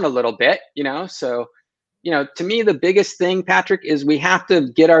yourself down a little bit, so, to me, the biggest thing, Patrick, is we have to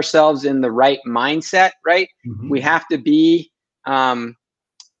get ourselves in the right mindset, right? We have to be,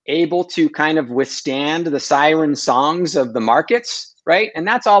 able to kind of withstand the siren songs of the markets, right? And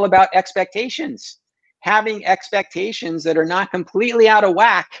that's all about expectations, having expectations that are not completely out of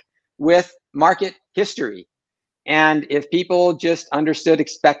whack with market history. And if people just understood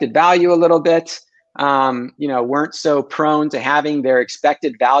expected value a little bit, weren't so prone to having their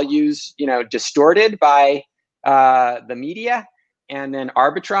expected values, distorted by the media and then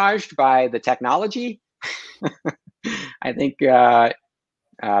arbitraged by the technology, I think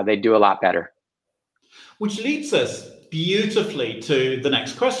they do a lot better. Which leads us beautifully to the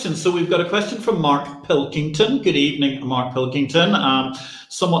next question. So we've got a question from Mark Pilkington. Good evening, Mark Pilkington.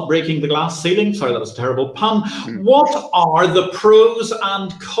 Somewhat breaking the glass ceiling. Sorry, that was a terrible pun. What are the pros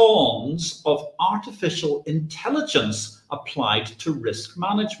and cons of artificial intelligence applied to risk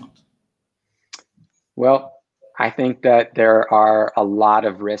management? Well, I think that there are a lot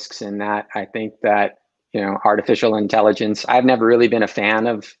of risks in that. I think that artificial intelligence, I've never really been a fan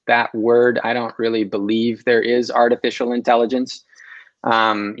of that word. I don't really believe there is artificial intelligence.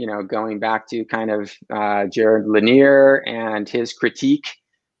 Going back to kind of Jared Lanier and his critique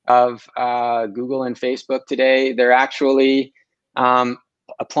of Google and Facebook today, they're actually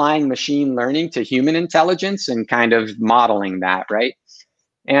applying machine learning to human intelligence and kind of modeling that, right?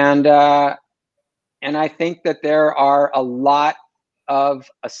 And I think that there are a lot of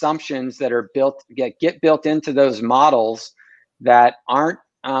assumptions that are get built into those models that aren't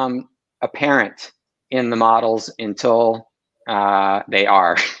apparent in the models until they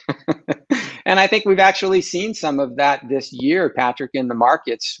are. And I think we've actually seen some of that this year, Patrick, in the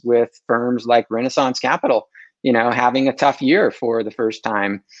markets with firms like Renaissance Capital, having a tough year for the first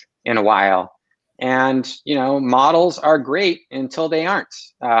time in a while. And, models are great until they aren't.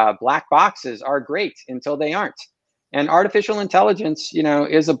 Black boxes are great until they aren't. And artificial intelligence,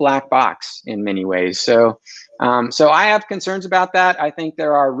 is a black box in many ways. So I have concerns about that. I think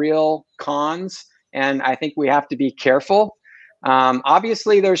there are real cons, and I think we have to be careful.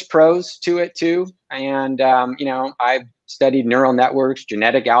 Obviously, there's pros to it too. and I studied neural networks,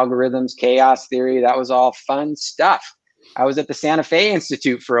 genetic algorithms, chaos theory. That was all fun stuff. I was at the Santa Fe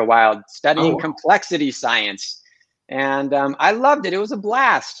Institute for a while studying complexity science, and I loved it. It was a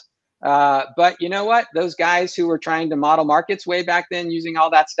blast. But you know what? Those guys who were trying to model markets way back then using all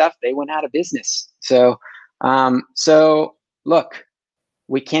that stuff, they went out of business. So look,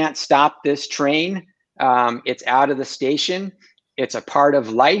 we can't stop this train. It's out of the station. It's a part of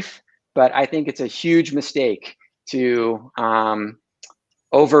life, but I think it's a huge mistake to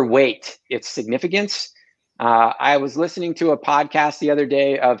overweight its significance. I was listening to a podcast the other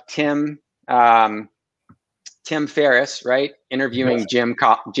day of Tim Ferriss, right? Interviewing Jim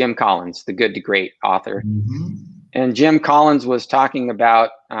Collins, the Good to Great author. Mm-hmm. And Jim Collins was talking about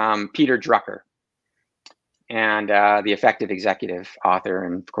Peter Drucker, and the effective executive author,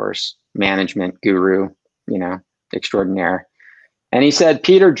 and of course, management guru, extraordinaire. And he said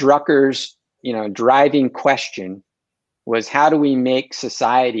Peter Drucker's, driving question was, how do we make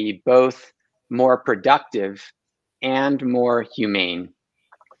society both more productive and more humane?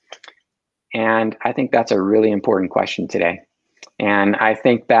 And I think that's a really important question today. And I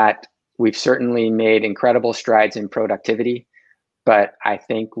think that we've certainly made incredible strides in productivity, but I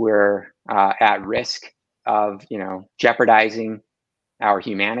think we're at risk of, jeopardizing our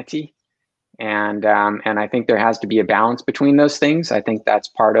humanity. And I think there has to be a balance between those things. I think that's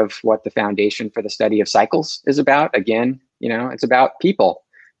part of what the Foundation for the Study of Cycles is about. Again, it's about people,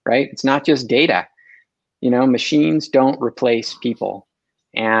 right? It's not just data. Machines don't replace people.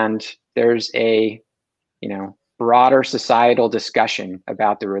 And there's a, broader societal discussion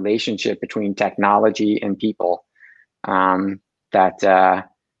about the relationship between technology and people that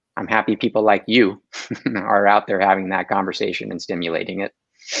I'm happy people like you are out there having that conversation and stimulating it.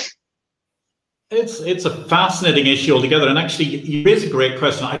 It's a fascinating issue altogether. And actually, you raise a great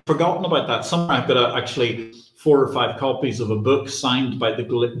question. I'd forgotten about that. Somewhere I've got actually 4 or 5 copies of a book signed by the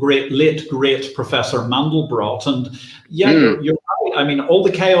late great Professor Mandelbrot. And yeah, you're right. I mean, all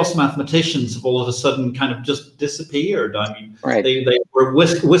the chaos mathematicians have all of a sudden kind of just disappeared. I mean, right. they were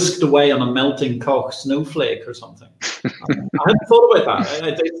whisked away on a melting Koch snowflake or something. I hadn't thought about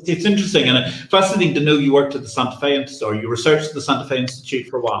that. It's interesting and fascinating to know you worked at the Santa Fe Institute, or you researched at the Santa Fe Institute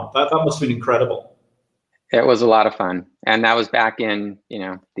for a while. That must have been incredible. It was a lot of fun. And that was back in,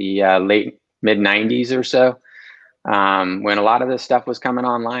 the late mid-90s or so, when a lot of this stuff was coming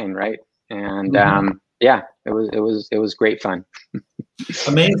online, right? And yeah, it was great fun.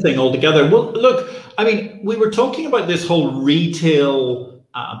 Amazing altogether. Well, look, I mean, we were talking about this whole retail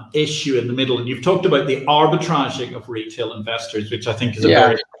issue in the middle, and you've talked about the arbitraging of retail investors, which I think is a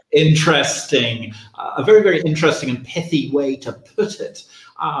very interesting, very, very interesting and pithy way to put it.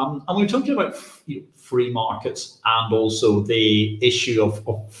 And we're talking about free markets and also the issue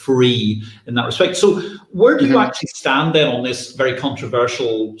of free in that respect. So where do you actually stand then on this very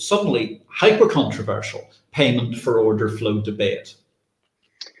controversial, suddenly hyper-controversial payment for order flow debate?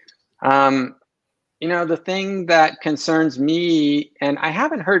 The thing that concerns me, and I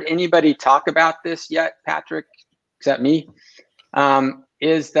haven't heard anybody talk about this yet, Patrick, except me,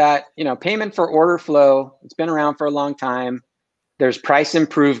 is that, payment for order flow, it's been around for a long time. There's price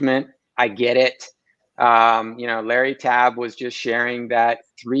improvement. I get it. Larry Tabb was just sharing that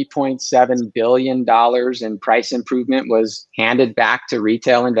 $3.7 billion in price improvement was handed back to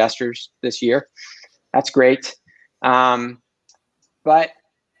retail investors this year. That's great. But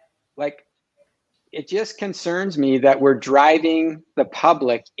it just concerns me that we're driving the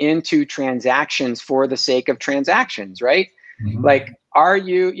public into transactions for the sake of transactions, right? Mm-hmm. Are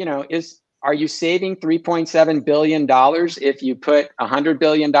you saving $3.7 billion if you put $100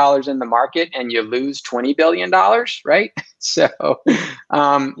 billion in the market and you lose $20 billion, right? So,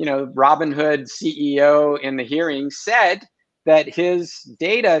 Robinhood CEO in the hearing said that his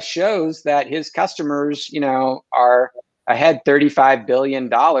data shows that his customers, are ahead $35 billion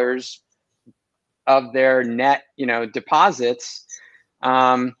of their net, deposits.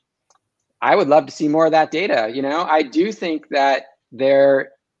 I would love to see more of that data. I do think that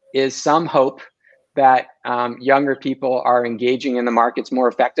there is some hope that younger people are engaging in the markets more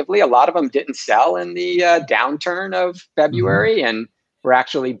effectively. A lot of them didn't sell in the downturn of February and were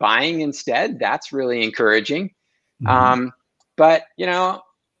actually buying instead. That's really encouraging. But,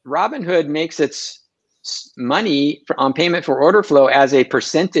 Robinhood makes its money on payment for order flow as a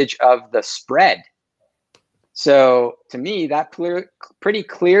percentage of the spread. So to me, that pretty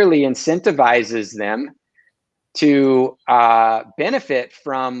clearly incentivizes them to benefit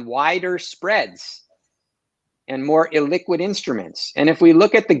from wider spreads and more illiquid instruments. And if we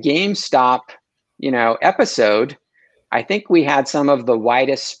look at the GameStop, episode, I think we had some of the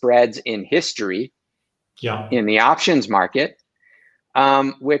widest spreads in history in the options market,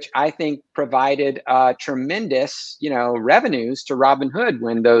 which I think provided tremendous, revenues to Robinhood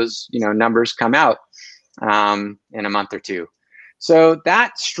when those, numbers come out in a month or two. So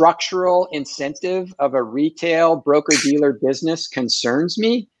that structural incentive of a retail broker-dealer business concerns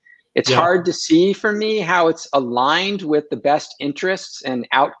me. It's hard to see for me how it's aligned with the best interests and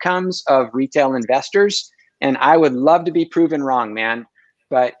outcomes of retail investors. And I would love to be proven wrong, man,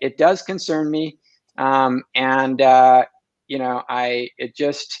 but it does concern me. I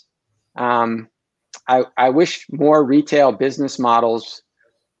wish more retail business models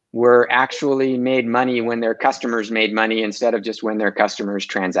were actually made money when their customers made money instead of just when their customers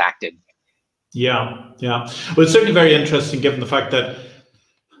transacted. Yeah. Well, it's certainly very interesting given the fact that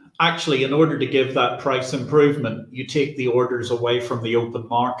actually, in order to give that price improvement, you take the orders away from the open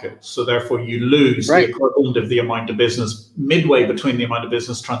market. So therefore you lose the equivalent of the amount of business midway between the amount of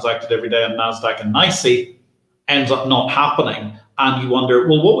business transacted every day on NASDAQ and NYSE ends up not happening. And you wonder,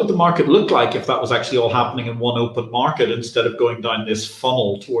 well, what would the market look like if that was actually all happening in one open market instead of going down this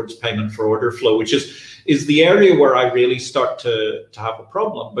funnel towards payment for order flow, which is the area where I really start to have a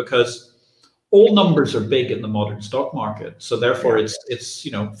problem, because all numbers are big in the modern stock market. So therefore it's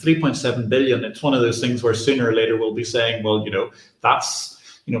 3.7 billion. It's one of those things where sooner or later we'll be saying, well,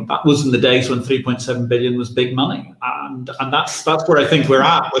 that was in the days when 3.7 billion was big money. And that's where I think we're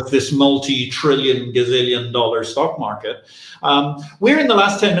at with this multi-trillion gazillion dollar stock market. We're in the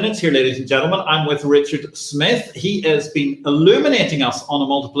last 10 minutes here, ladies and gentlemen. I'm with Richard Smith. He has been illuminating us on a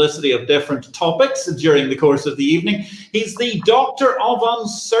multiplicity of different topics during the course of the evening. He's the doctor of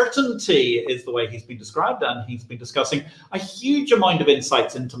uncertainty, is the way he's been described, and he's been discussing a huge amount of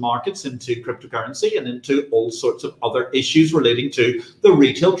insights into markets, into cryptocurrency, and into all sorts of other issues relating to the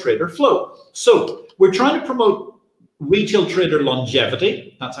retail trader flow. So we're trying to promote retail trader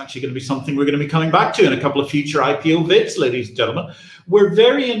longevity. That's actually going to be something we're going to be coming back to in a couple of future IPO vids, ladies and gentlemen. We're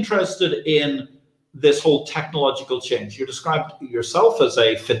very interested in this whole technological change. You described yourself as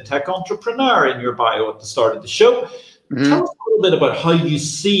a fintech entrepreneur in your bio at the start of the show. Tell us a little bit about how you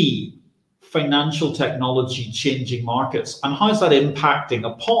see financial technology changing markets, and how is that impacting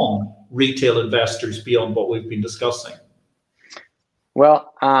upon retail investors beyond what we've been discussing?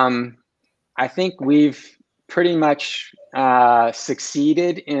 Well, I think we've pretty much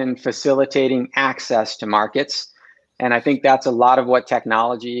succeeded in facilitating access to markets. And I think that's a lot of what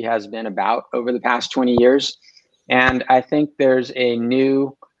technology has been about over the past 20 years. And I think there's a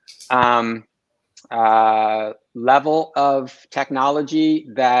new level of technology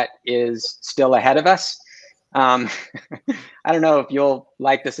that is still ahead of us. I don't know if you'll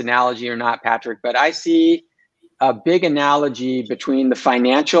like this analogy or not, Patrick, but I see a big analogy between the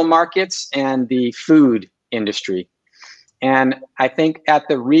financial markets and the food industry. And I think at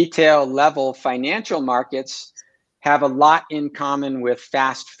the retail level, financial markets have a lot in common with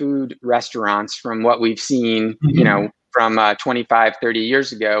fast food restaurants from what we've seen, from 25, 30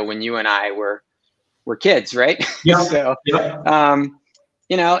 years ago when you and I were kids, right? Yeah. So,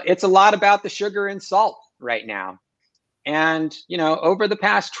 it's a lot about the sugar and salt right now. And, over the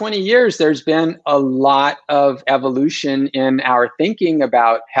past 20 years, there's been a lot of evolution in our thinking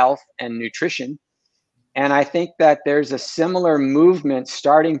about health and nutrition. And I think that there's a similar movement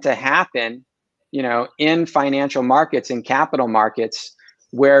starting to happen, in financial markets and capital markets,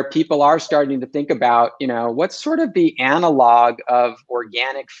 where people are starting to think about, what's sort of the analog of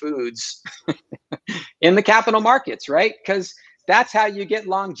organic foods in the capital markets, right? Because that's how you get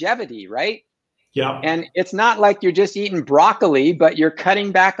longevity, right? Yeah. And it's not like you're just eating broccoli, but you're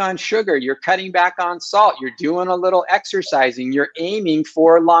cutting back on sugar, you're cutting back on salt, you're doing a little exercising, you're aiming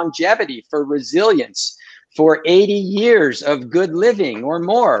for longevity, for resilience, for 80 years of good living or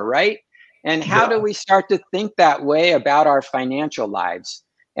more, right? And how do we start to think that way about our financial lives?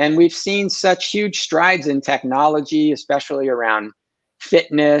 And we've seen such huge strides in technology, especially around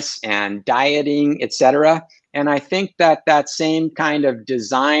fitness and dieting, et cetera. And I think that that same kind of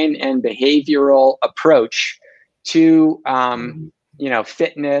design and behavioral approach to,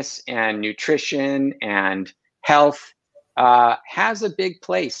 fitness and nutrition and health has a big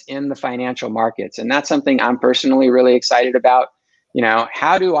place in the financial markets. And that's something I'm personally really excited about.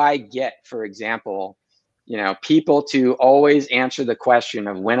 How do I get, for example, people to always answer the question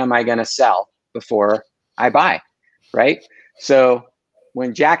of when am I going to sell before I buy, right? So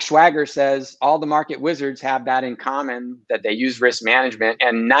when Jack Schwager says all the market wizards have that in common, that they use risk management,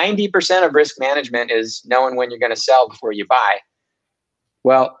 and 90% of risk management is knowing when you're going to sell before you buy.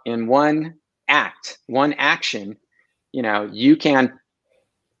 Well, in one action, you can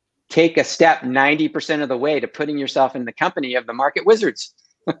take a step 90% of the way to putting yourself in the company of the market wizards.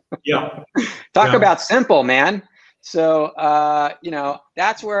 Yeah. Talk about simple, man. So, you know,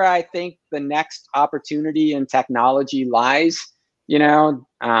 that's where I think the next opportunity in technology lies. You know,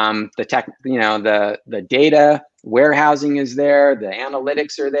 the data warehousing is there, the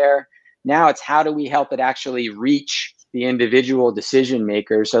analytics are there. Now it's how do we help it actually reach the individual decision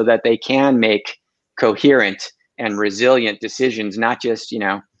maker so that they can make coherent and resilient decisions, not just, you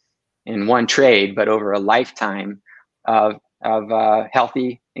know, in one trade, but over a lifetime of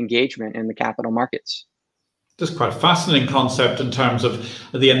healthy engagement in the capital markets. Just quite a fascinating concept in terms of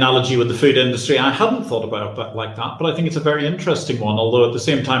the analogy with the food industry. I hadn't thought about it like that, but I think it's a very interesting one. Although at the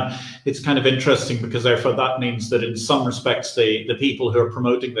same time, it's kind of interesting because therefore that means that in some respects, the people who are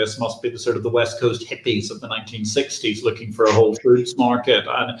promoting this must be the sort of the West Coast hippies of the 1960s looking for a Whole Foods market.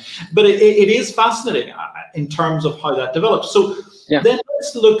 But it is fascinating in terms of how that develops. So then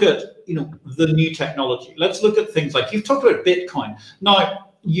let's look at, you know, the new technology. Let's look at things like, you've talked about Bitcoin. Now,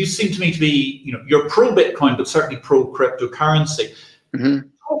 you seem to me to be, you know, you're pro Bitcoin, but certainly pro cryptocurrency.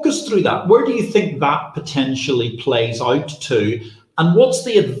 Talk us through that. Where do you think that potentially plays out to? And what's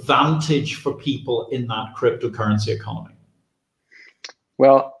the advantage for people in that cryptocurrency economy?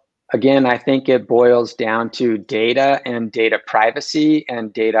 Well, again, I think it boils down to data and data privacy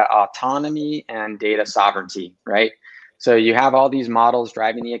and data autonomy and data sovereignty, right? So you have all these models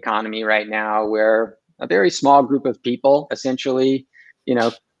driving the economy right now where a very small group of people essentially, you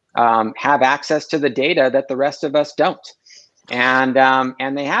know, have access to the data that the rest of us don't, and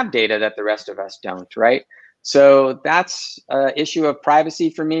they have data that the rest of us don't, right? So that's an issue of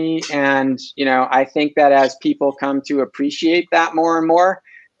privacy for me, and you know, I think that as people come to appreciate that more and more,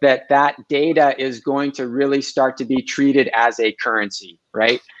 that data is going to really start to be treated as a currency,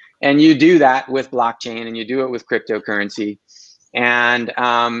 right? And you do that with blockchain, and you do it with cryptocurrency, and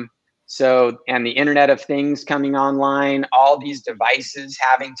and the Internet of Things coming online, all these devices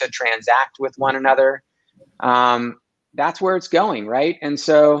having to transact with one another, that's where it's going, right? And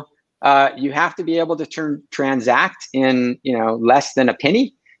so you have to be able to transact in, you know, less than a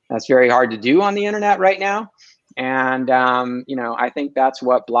penny. That's very hard to do on the internet right now. And, you know, I think that's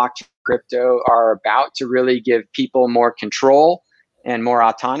what blockchain crypto are about, to really give people more control and more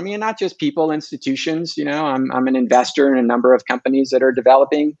autonomy, and not just people, institutions. You know, I'm an investor in a number of companies that are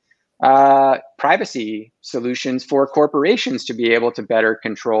developing privacy solutions for corporations to be able to better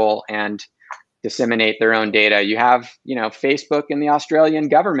control and disseminate their own data. You have, you know, Facebook and the Australian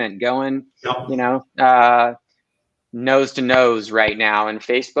government going, you know, nose to nose right now, and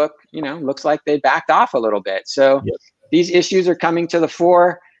Facebook, you know, looks like they backed off a little bit. So these issues are coming to the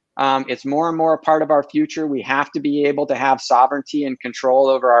fore. It's more and more a part of our future. We have to be able to have sovereignty and control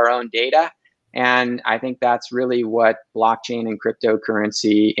over our own data. And I think that's really what blockchain and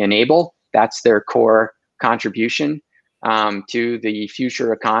cryptocurrency enable. That's their core contribution to the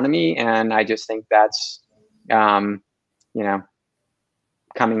future economy. And I just think that's, you know,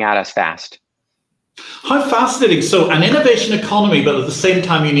 coming at us fast. How fascinating. So an innovation economy, but at the same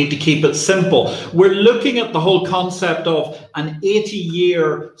time, you need to keep it simple. We're looking at the whole concept of an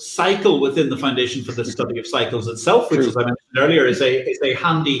 80-year cycle within the Foundation for the Study of Cycles itself, which, as I mentioned earlier, is a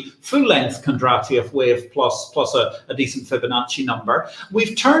handy full-length Kondratiev wave plus a decent Fibonacci number.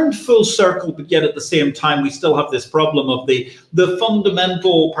 We've turned full circle, but yet at the same time, we still have this problem of the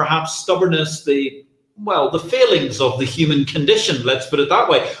fundamental, perhaps, stubbornness, the failings of the human condition, let's put it that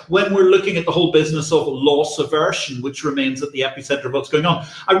way, when we're looking at the whole business of loss aversion, which remains at the epicenter of what's going on.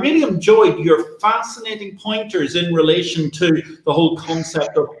 I really enjoyed your fascinating pointers in relation to the whole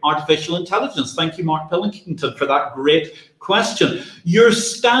concept of artificial intelligence. Thank you, Mark Pilkington, for that great question. You're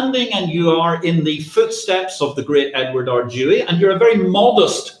standing and you are in the footsteps of the great Edward R. Dewey, and you're a very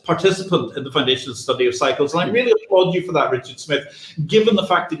modest participant in the Foundation's Study of Cycles. And I really applaud you for that, Richard Smith, given the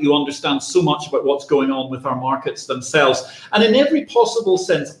fact that you understand so much about what's going on with our markets themselves. And in every possible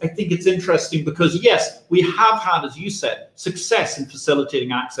sense, I think it's interesting because, yes, we have had, as you said, success in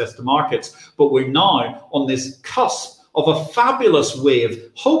facilitating access to markets, but we're now on this cusp of a fabulous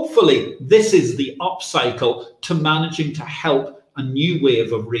wave. Hopefully, this is the upcycle to managing to help a new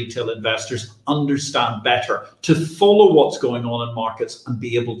wave of retail investors understand better, to follow what's going on in markets and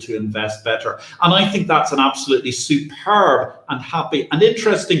be able to invest better. And I think that's an absolutely superb and happy and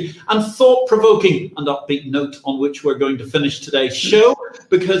interesting and thought-provoking and upbeat note on which we're going to finish today's show,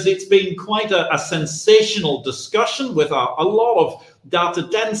 because it's been quite a sensational discussion with a lot of data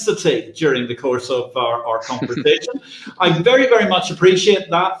density during the course of our conversation. I very, very much appreciate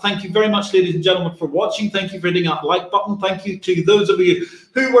that. Thank you very much, ladies and gentlemen, for watching. Thank you for hitting that like button. Thank you to those of you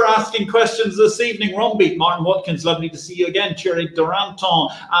who were asking questions this evening. Rombeat, Martin Watkins, lovely to see you again. Thierry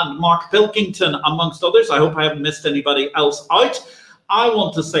Duranton and Mark Pilkington, amongst others. I hope I haven't missed anybody else out. I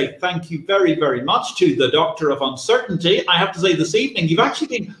want to say thank you very, very much to the Doctor of Uncertainty. I have to say this evening, you've actually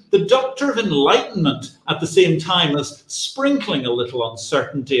been the Doctor of Enlightenment at the same time as sprinkling a little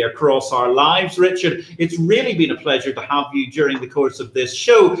uncertainty across our lives. Richard, it's really been a pleasure to have you during the course of this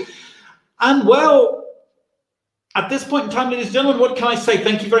show. And well, at this point in time, ladies and gentlemen, what can I say?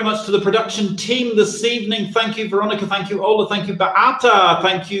 Thank you very much to the production team this evening. Thank you, Veronica. Thank you, Ola. Thank you, Beata.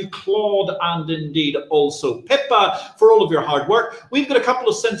 Thank you, Claude, and indeed also Pippa, for all of your hard work. We've got a couple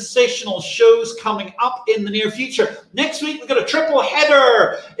of sensational shows coming up in the near future. Next week, we've got a triple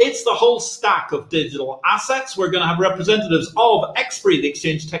header. It's the whole stack of digital assets. We're going to have representatives of Expiry, the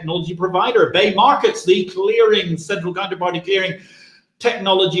exchange technology provider, Bay Markets, the clearing, central counterparty clearing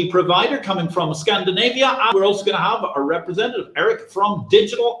technology provider coming from Scandinavia, and we're also going to have a representative, Eric, from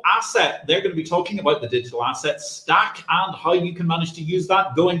Digital Asset. They're going to be talking about the digital asset stack and how you can manage to use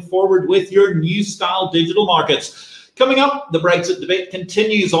that going forward with your new style digital markets. Coming up, the Brexit debate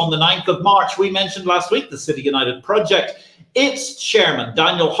continues on the 9th of March. We mentioned last week the City United project. Its chairman,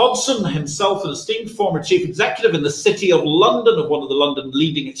 Daniel Hodson, himself an esteemed former chief executive in the City of London, of one of the London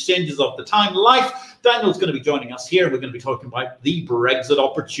leading exchanges of the time, Life. Daniel's going to be joining us here. We're going to be talking about the Brexit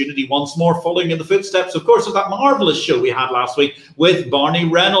opportunity once more, following in the footsteps, of course, of that marvellous show we had last week with Barney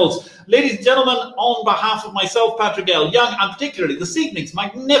Reynolds. Ladies and gentlemen, on behalf of myself, Patrick L. Young, and particularly this evening's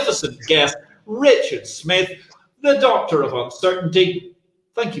magnificent guest, Richard Smith, the Doctor of Uncertainty,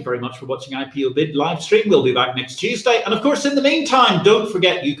 thank you very much for watching IPO-VID Livestream. We'll be back next Tuesday. And of course, in the meantime, don't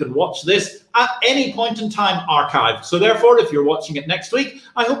forget you can watch this at any point in time archived. So therefore, if you're watching it next week,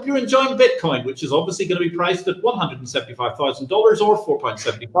 I hope you're enjoying Bitcoin, which is obviously going to be priced at $175,000 or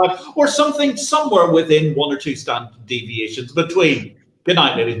 $4.75 or something somewhere within one or two standard deviations between. Good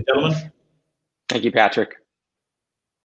night, ladies and gentlemen. Thank you, Patrick.